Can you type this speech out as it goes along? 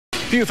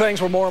Few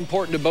things were more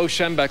important to Bo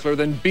Schembechler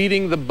than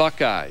beating the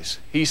Buckeyes.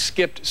 He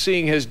skipped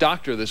seeing his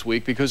doctor this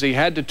week because he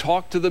had to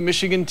talk to the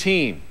Michigan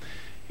team.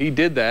 He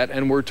did that,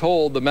 and we're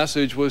told the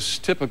message was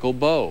typical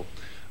Bo.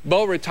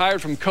 Bo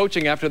retired from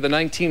coaching after the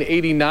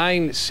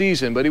 1989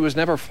 season, but he was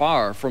never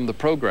far from the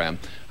program.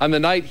 On the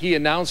night he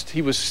announced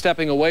he was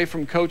stepping away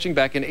from coaching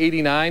back in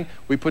 '89,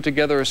 we put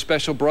together a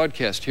special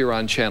broadcast here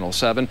on Channel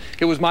 7.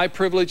 It was my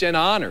privilege and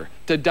honor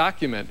to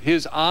document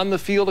his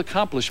on-the-field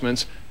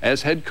accomplishments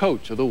as head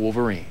coach of the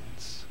Wolverines.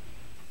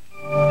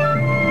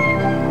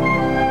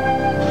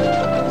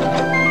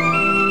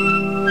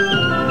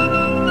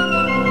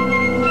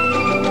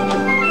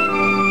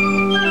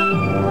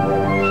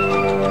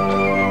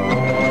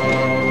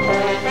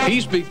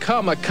 He's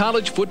become a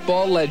college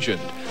football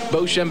legend.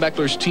 Bo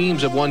Schembechler's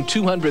teams have won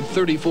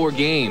 234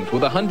 games,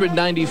 with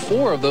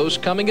 194 of those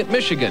coming at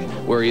Michigan,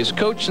 where he has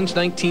coached since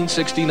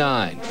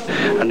 1969.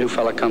 A new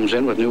fella comes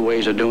in with new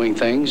ways of doing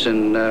things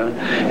and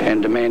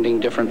demanding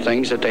different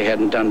things that they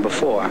hadn't done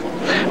before.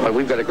 But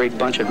we've got a great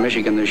bunch at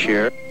Michigan this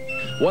year.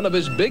 One of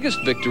his biggest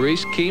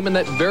victories came in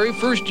that very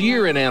first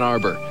year in Ann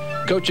Arbor.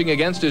 Coaching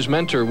against his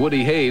mentor,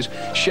 Woody Hayes,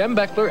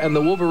 Schembechler and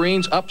the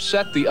Wolverines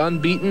upset the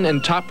unbeaten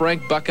and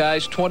top-ranked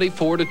Buckeyes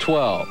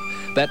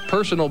 24-12. That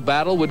personal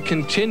battle would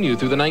continue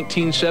through the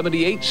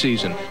 1978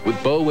 season,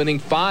 with Bo winning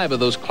 5 of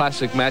those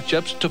classic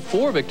matchups to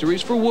 4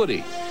 victories for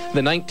Woody.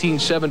 The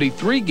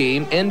 1973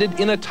 game ended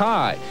in a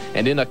tie,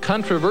 and in a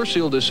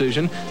controversial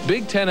decision,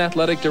 Big Ten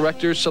athletic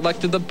directors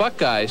selected the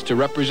Buckeyes to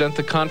represent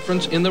the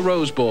conference in the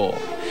Rose Bowl.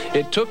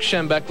 It took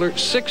Schembechler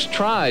 6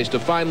 tries to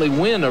finally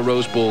win a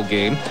Rose Bowl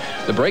game.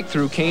 The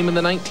breakthrough came in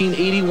the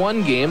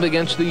 1981 game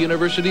against the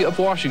University of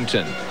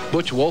Washington.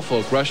 Butch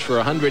Woolfolk rushed for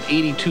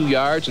 182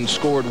 yards and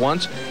scored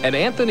once, and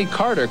Anthony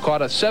Carter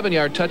caught a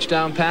 7-yard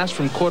touchdown pass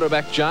from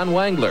quarterback John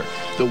Wangler,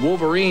 the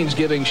Wolverines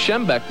giving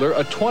Schembechler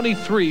a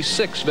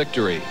 23-6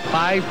 victory.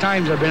 5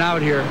 times I've been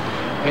out here,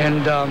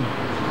 and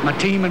my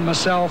team and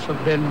myself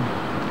have been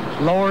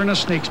lower than a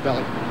snake's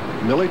belly.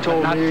 Millie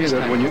told me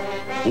that when you...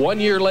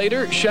 1 year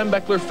later,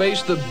 Schembechler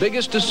faced the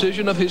biggest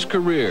decision of his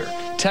career.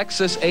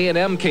 Texas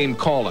A&M came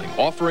calling,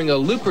 offering a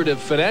lucrative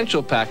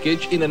financial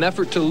package in an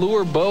effort to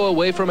lure Bo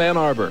away from Ann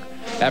Arbor.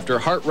 After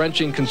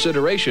heart-wrenching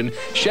consideration,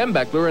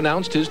 Schembechler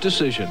announced his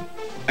decision.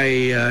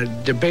 I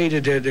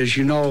debated it, as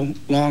you know,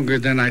 longer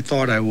than I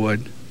thought I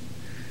would.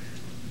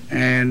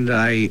 And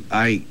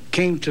I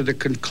came to the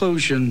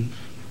conclusion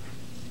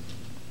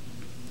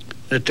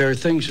that there are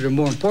things that are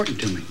more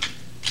important to me.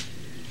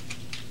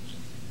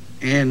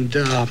 And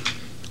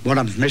well,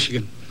 I'm from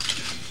Michigan.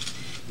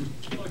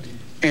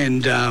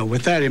 And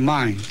with that in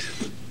mind,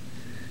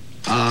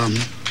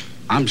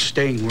 I'm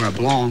staying where I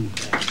belong,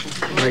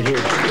 right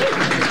here.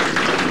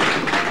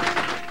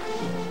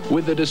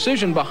 With the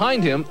decision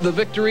behind him, the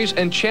victories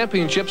and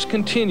championships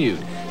continued.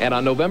 And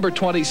on November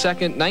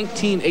 22nd,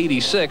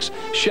 1986,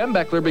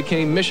 Schembechler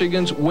became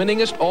Michigan's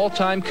winningest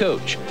all-time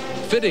coach.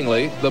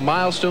 Fittingly, the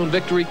milestone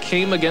victory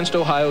came against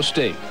Ohio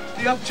State.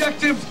 The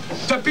objective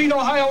to beat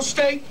Ohio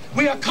State,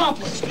 we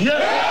accomplished.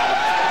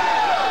 Yeah!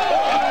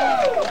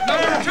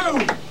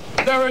 Number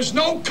 2, there is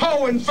no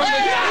Cohen from the...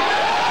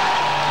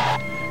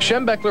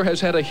 Schembechler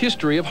has had a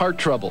history of heart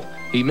trouble.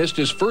 He missed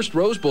his first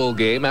Rose Bowl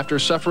game after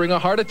suffering a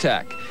heart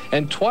attack.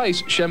 And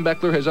twice,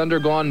 Schembechler has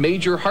undergone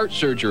major heart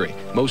surgery,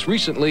 most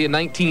recently in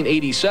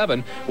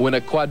 1987, when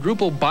a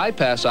quadruple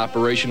bypass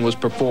operation was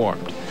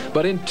performed.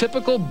 But in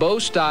typical Bo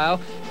style,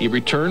 he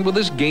returned with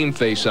his game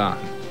face on.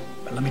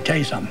 But let me tell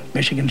you something.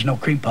 Michigan's no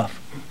cream puff.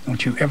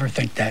 Don't you ever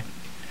think that.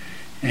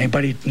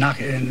 Anybody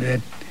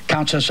that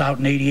counts us out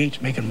in '88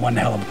 is making one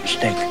hell of a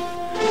mistake.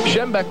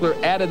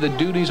 Schembechler added the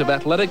duties of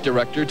athletic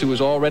director to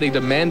his already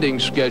demanding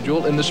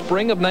schedule in the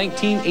spring of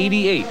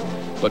 1988,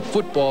 but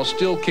football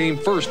still came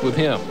first with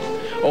him.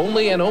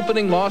 Only an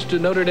opening loss to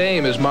Notre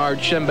Dame has marred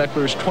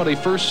Schembechler's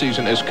 21st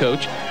season as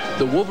coach.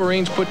 The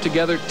Wolverines put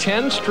together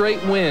 10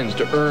 straight wins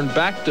to earn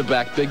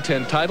back-to-back Big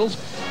Ten titles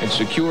and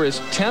secure his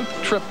 10th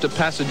trip to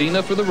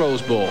Pasadena for the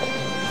Rose Bowl.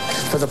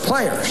 For the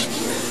players,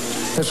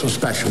 this was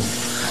special.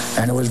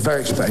 And it was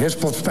very special. It's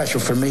both special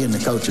for me and the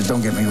coaches,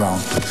 don't get me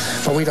wrong.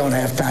 But we don't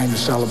have time to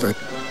celebrate.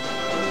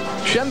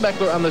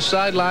 Schembechler on the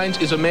sidelines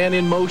is a man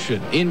in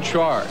motion, in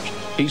charge.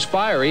 He's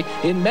fiery,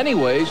 in many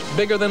ways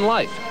bigger than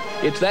life.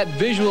 It's that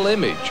visual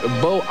image of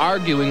Bo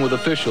arguing with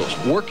officials,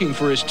 working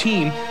for his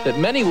team, that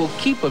many will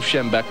keep of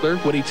Schembechler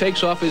when he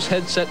takes off his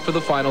headset for the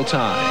final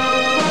time.